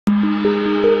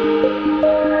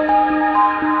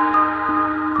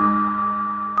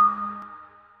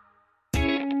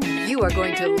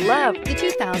going to love the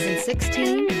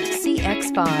 2016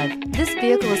 CX-5. This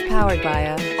vehicle is powered by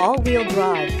a all-wheel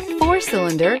drive,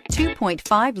 4-cylinder,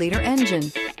 2.5-liter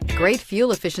engine. Great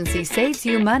fuel efficiency saves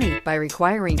you money by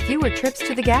requiring fewer trips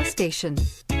to the gas station.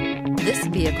 This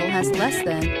vehicle has less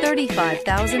than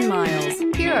 35,000 miles.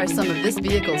 Here are some of this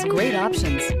vehicle's great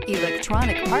options: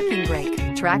 electronic parking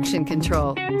brake, traction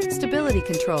control, stability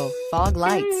control, fog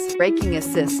lights, braking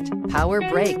assist, power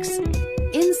brakes.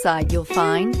 Inside you'll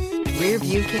find rear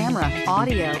view camera,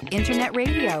 audio, internet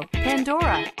radio,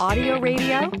 Pandora, audio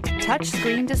radio,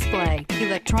 touchscreen display,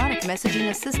 electronic messaging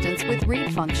assistance with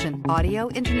read function, audio,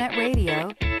 internet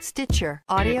radio, Stitcher,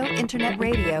 audio, internet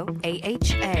radio,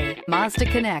 AHA, Mazda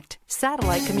Connect,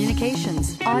 satellite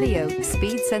communications, audio,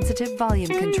 speed-sensitive volume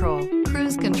control,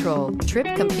 cruise control, trip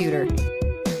computer.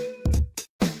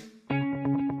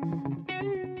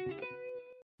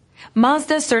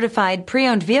 Mazda certified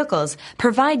pre-owned vehicles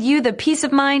provide you the peace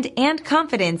of mind and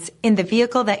confidence in the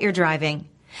vehicle that you're driving.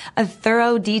 A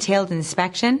thorough, detailed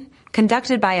inspection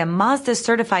conducted by a Mazda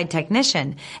certified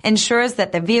technician ensures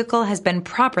that the vehicle has been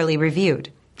properly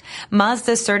reviewed.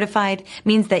 Mazda certified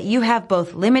means that you have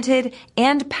both limited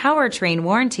and powertrain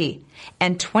warranty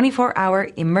and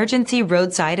 24-hour emergency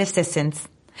roadside assistance.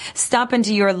 Stop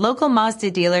into your local Mazda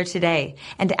dealer today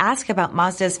and ask about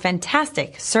Mazda's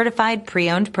fantastic certified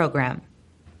pre-owned program.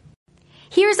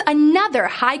 Here's another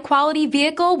high-quality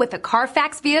vehicle with a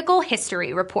Carfax Vehicle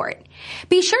History Report.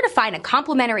 Be sure to find a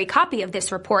complimentary copy of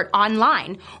this report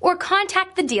online or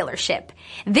contact the dealership.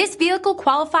 This vehicle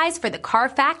qualifies for the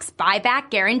Carfax Buyback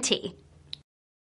Guarantee.